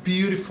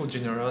beautiful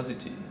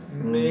generosity.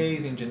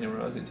 Amazing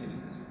generosity,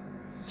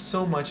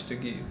 so much to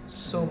give,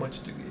 so much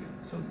to give.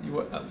 So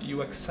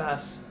you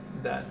access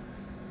that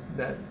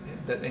that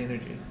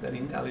energy, that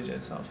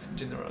intelligence of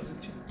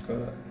generosity.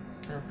 Got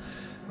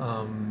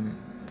it.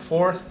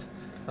 Fourth,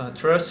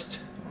 trust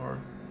or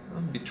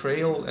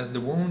betrayal as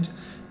the wound.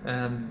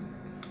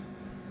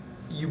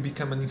 You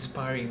become an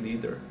inspiring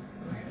leader.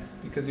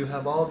 Because you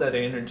have all that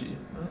energy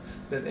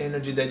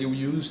that you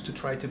use to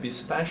try to be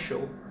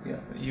special. Yeah.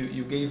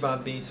 You gave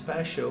up being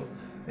special,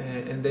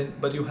 and then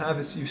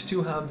you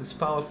still have this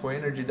powerful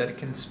energy that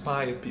can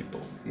inspire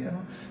people. Yeah.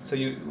 So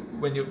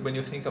when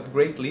you think of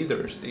great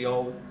leaders, they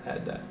all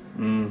had that.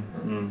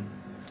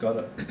 Got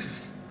it.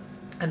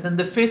 And then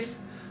the fifth,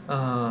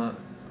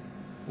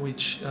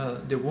 which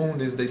the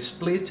wound is the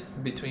split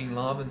between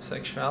love and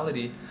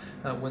sexuality.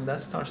 When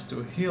that starts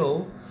to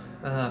heal.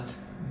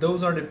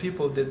 Those are the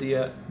people that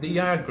they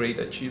are great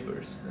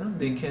achievers.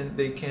 They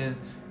can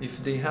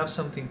if they have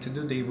something to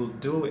do, they will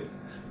do it.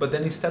 But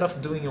then instead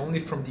of doing only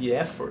from the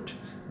effort,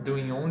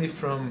 doing only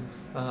from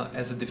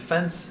as a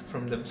defense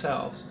from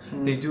themselves,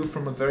 they do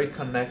from a very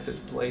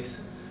connected place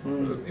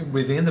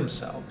within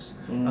themselves.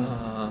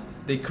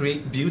 They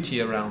create beauty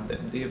around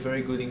them. They are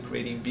very good in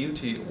creating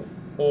beauty,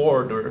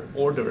 order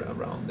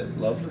around them.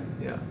 Lovely.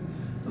 Yeah.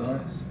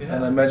 Nice. Yeah.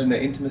 And I imagine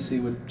their intimacy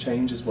would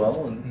change as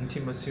well, and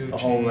Intimacy would a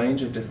whole change.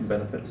 range of different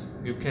benefits.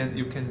 You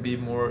can be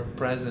more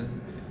present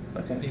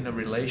in a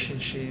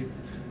relationship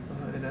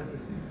and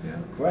everything. Yeah.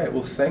 Great.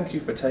 Well, thank you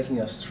for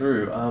taking us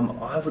through.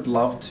 I would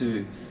love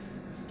to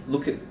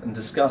look at and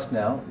discuss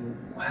now,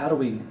 how do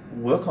we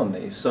work on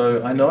these?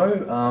 So I know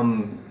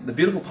the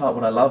beautiful part,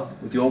 what I love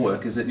with your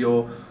work is that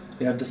you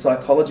have the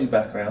psychology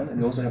background and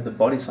you also have the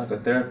body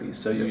psychotherapy.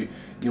 So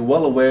you're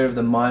well aware of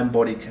the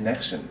mind-body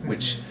connection,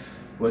 which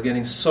we're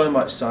getting so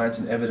much science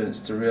and evidence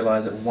to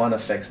realize that one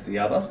affects the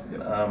other.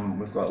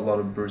 We've got a lot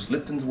of Bruce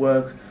Lipton's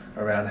work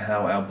around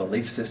how our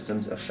belief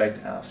systems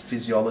affect our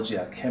physiology,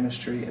 our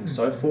chemistry, and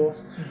so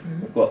forth.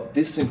 We've got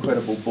this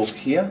incredible book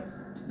here,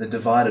 The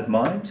Divided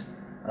Mind.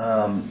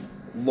 A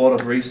lot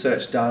of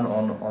research done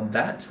on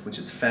that, which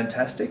is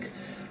fantastic.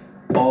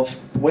 Of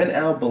when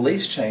our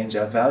beliefs change,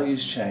 our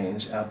values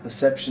change, our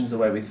perceptions, the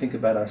way we think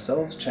about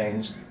ourselves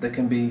change, there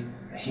can be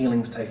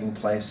healings taking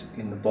place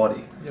in the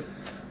body.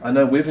 I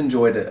know we've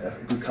enjoyed a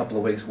good couple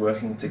of weeks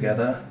working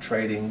together,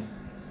 trading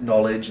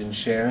knowledge and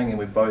sharing, and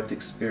we've both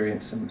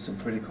experienced some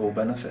pretty cool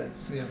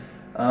benefits.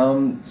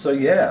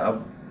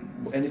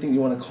 Anything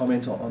you want to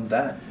comment on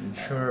that?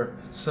 Sure.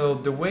 So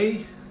the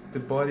way the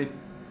body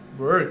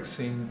works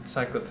in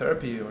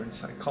psychotherapy or in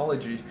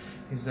psychology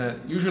is that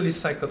usually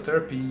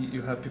psychotherapy,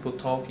 you have people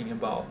talking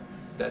about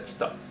that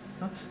stuff.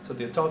 So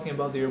they're talking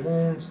about their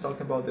wounds,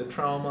 talking about their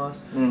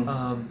traumas,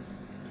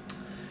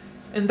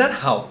 and that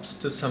helps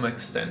to some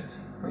extent.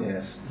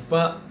 Yes.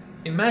 But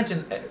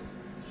imagine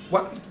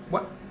what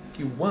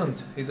you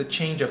want is a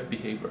change of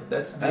behavior.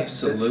 That's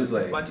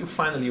what you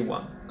finally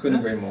want. Couldn't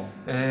agree more.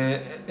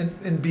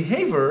 And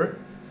behavior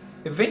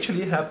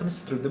eventually happens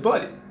through the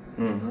body.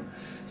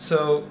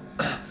 So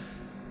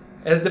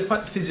as the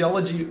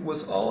physiology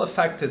was all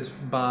affected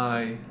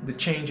by the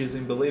changes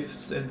in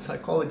beliefs and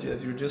psychology,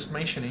 as you were just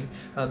mentioning,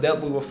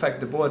 that will affect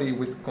the body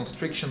with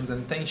constrictions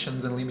and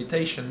tensions and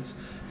limitations.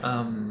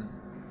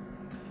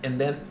 And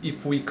then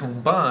if we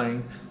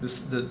combine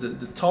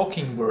the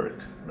talking work,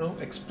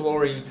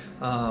 exploring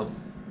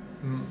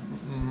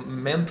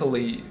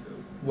mentally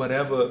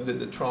whatever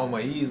the trauma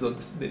is or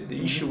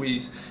the issue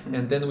is,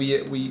 and then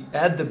we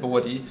add the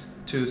body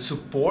to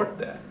support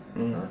that.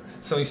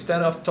 So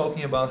instead of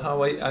talking about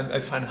how I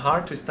find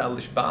hard to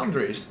establish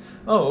boundaries,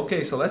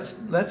 so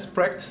let's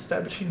practice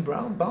establishing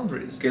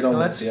boundaries.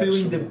 Let's feel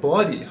in the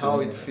body how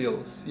it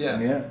feels.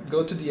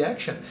 Go to the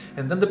action,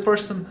 and then the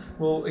person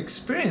will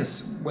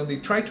experience, when they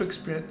try to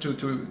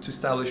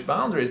establish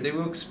boundaries, they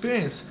will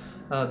experience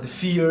the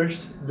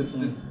fears, the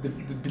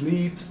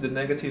beliefs, the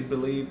negative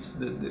beliefs,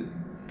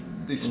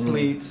 the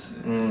splits.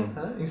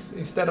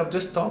 Instead of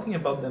just talking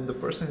about them, the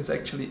person is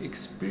actually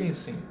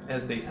experiencing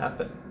as they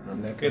happen.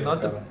 We're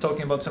not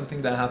talking about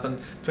something that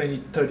happened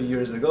 20, 30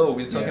 years ago.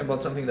 We're talking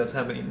about something that's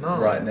happening now.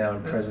 Right now,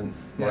 in present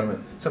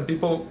moment. Some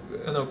people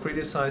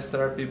criticize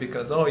therapy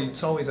because,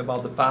 it's always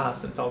about the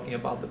past and talking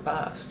about the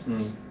past.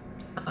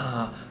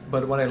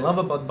 But what I love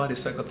about body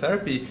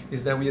psychotherapy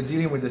is that we are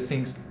dealing with the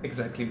things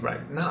exactly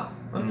right now.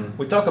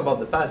 We talk about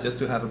the past just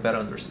to have a better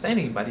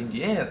understanding, but in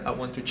the end, I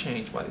want to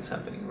change what is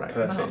happening right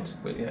now.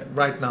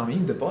 Right now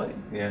in the body.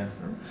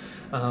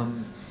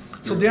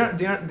 So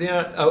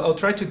I'll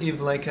try to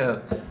give like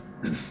a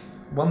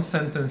one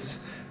sentence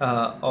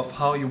of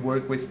how you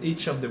work with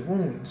each of the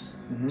wounds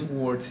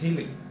towards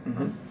healing.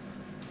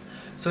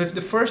 So if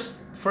the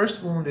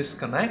first wound is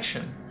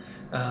connection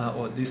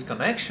or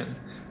disconnection,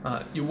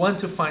 you want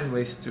to find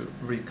ways to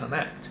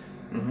reconnect.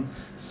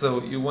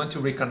 So you want to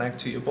reconnect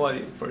to your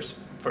body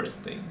first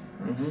thing.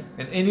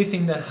 And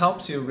anything that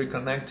helps you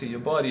reconnect to your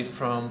body,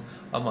 from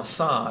a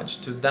massage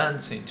to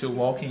dancing to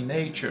walking in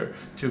nature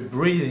to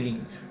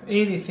breathing,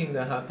 anything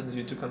that happens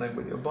you to connect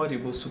with your body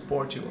will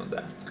support you on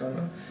that.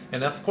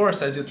 And of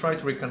course, as you try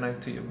to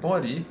reconnect to your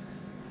body,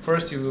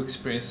 first you will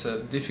experience a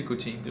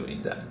difficulty in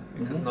doing that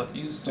because not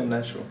used to. So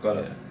natural, got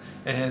it.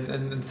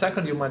 And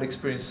second, you might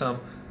experience some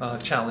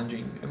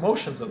challenging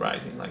emotions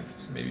arising, like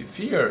maybe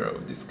fear or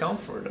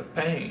discomfort or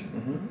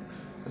pain.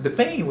 The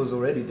pain was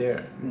already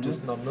there,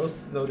 just not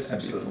noticing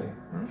Absolutely.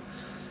 before.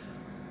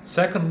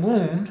 Second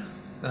wound,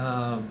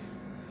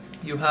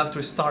 you have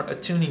to start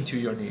attuning to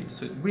your needs.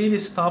 So really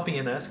stopping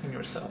and asking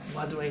yourself,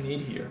 what do I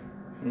need here?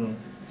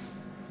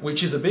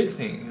 Which is a big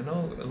thing, you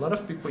know. A lot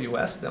of people, you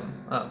ask them.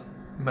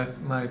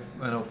 My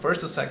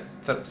first or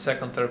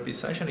second therapy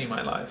session in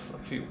my life a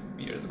few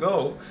years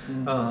ago,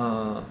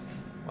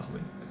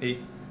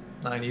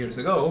 8-9 years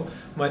ago,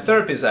 my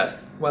therapist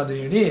asked, "What do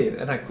you need?"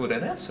 And I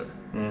couldn't answer.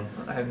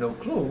 I had no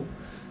clue.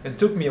 It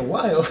took me a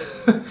while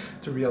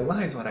to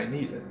realize what I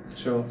needed.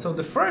 Sure. So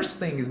the first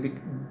thing is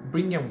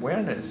bring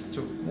awareness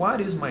to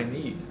what is my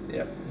need.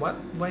 Yeah. What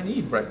do I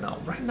need right now?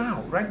 Right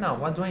now,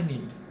 what do I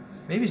need?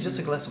 Maybe it's just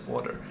a glass of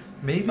water.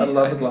 Maybe I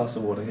love a glass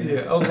of water.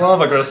 Yeah, I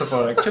love a glass of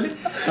water actually.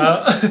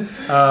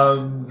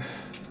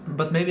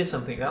 But maybe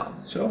something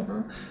else. Sure.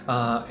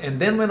 And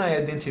then when I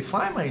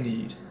identify my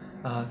need,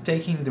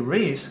 taking the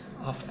risk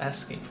of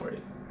asking for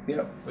it.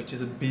 Yeah. Which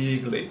is a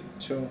big leap.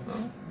 Sure.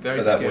 Very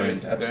For that scary.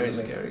 wound, absolutely. Very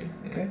scary.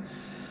 Yeah. Okay.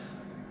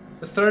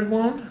 The third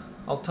one,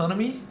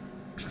 autonomy.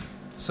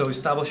 So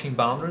establishing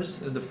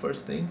boundaries is the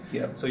first thing.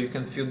 Yeah. So you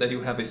can feel that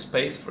you have a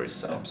space for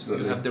yourself.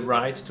 Absolutely. You have the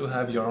right to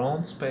have your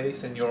own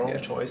space and your own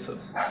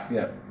choices.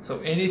 Yeah. So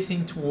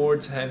anything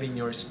towards having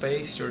your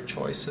space, your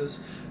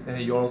choices,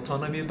 your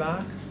autonomy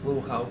back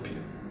will help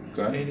you.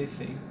 Great.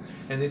 Anything.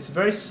 And it's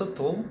very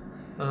subtle.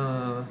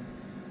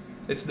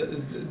 It's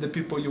the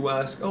people you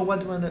ask, oh, what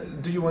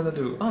do you want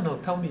to do? Oh, no,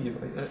 tell me.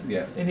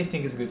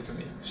 Anything is good for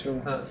me.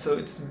 Sure. So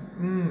it's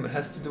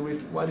has to do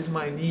with what is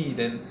my need,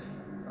 and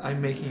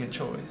I'm making a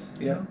choice.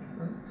 Yeah.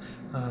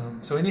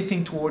 So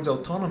anything towards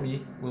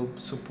autonomy will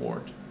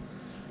support.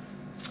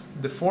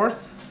 The fourth,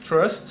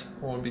 trust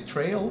or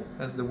betrayal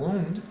as the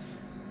wound.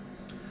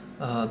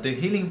 The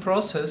healing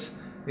process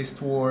is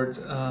towards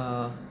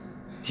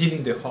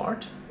healing the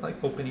heart,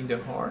 like opening the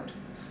heart.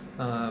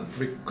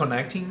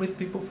 Reconnecting with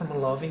people from a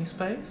loving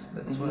space.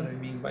 That's what I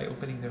mean by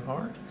opening the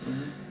heart.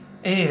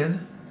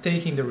 And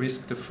taking the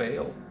risk to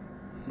fail,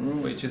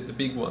 which is the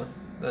big one.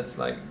 That's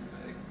like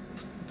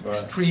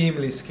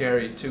extremely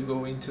scary to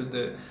go into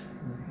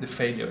the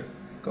failure.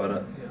 Got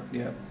it.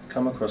 Yeah.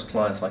 Come across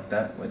clients like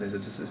that where there's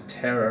just this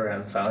terror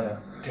around failure.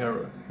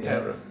 Terror.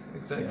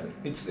 Exactly.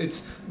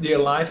 It's their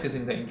life is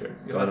in danger.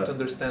 You have to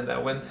understand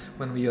that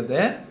when we are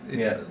there,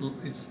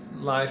 it's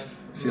life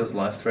feels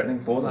life-threatening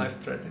for them.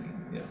 Life-threatening.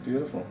 Yeah.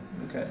 Beautiful.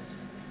 Okay.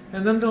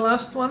 And then the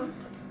last one,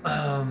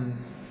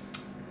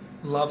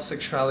 love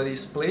sexuality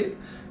split.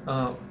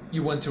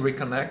 You want to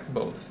reconnect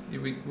both.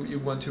 You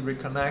want to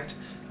reconnect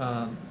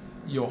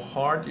your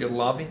heart, your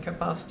loving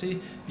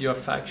capacity, your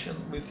affection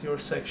with your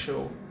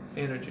sexual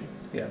energy.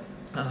 Yeah.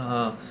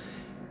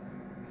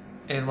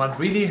 And what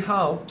really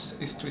helps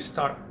is to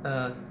start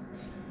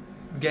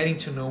getting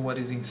to know what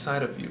is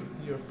inside of you,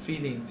 your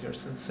feelings, your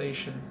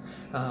sensations,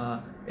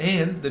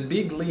 and the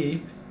big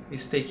leap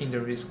is taking the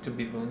risk to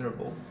be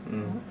vulnerable,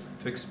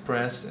 to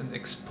express and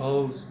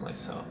expose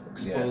myself,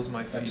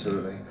 my feelings.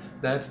 Absolutely.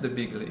 That's the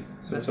big leap.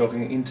 So we're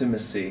talking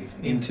intimacy,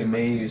 into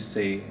me you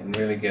see, and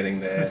really getting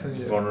there,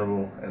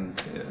 vulnerable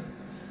and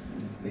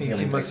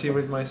intimacy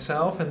with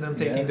myself, and then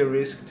taking the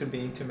risk to be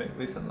intimate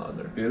with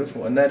another.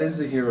 Beautiful, and that is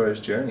the hero's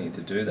journey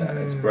to do that.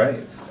 It's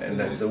brave,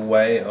 and it's a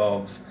way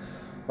of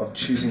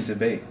choosing to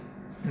be.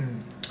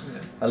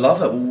 I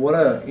love it. Well, what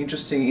an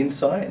interesting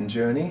insight and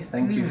journey.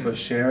 Thank you for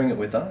sharing it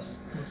with us.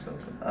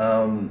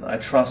 I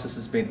trust this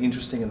has been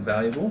interesting and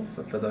valuable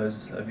for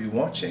those of you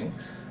watching.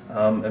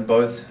 And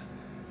both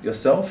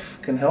yourself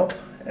can help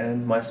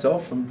and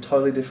myself from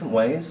totally different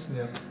ways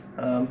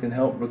can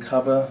help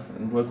recover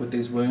and work with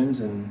these wounds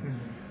and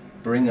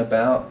bring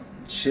about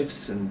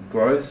shifts and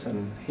growth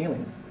and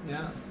healing.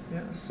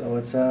 So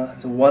it's a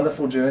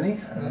wonderful journey,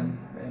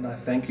 and I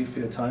thank you for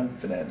your time,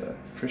 Fernando.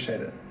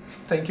 Appreciate it.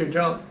 Thank you,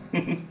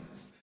 John.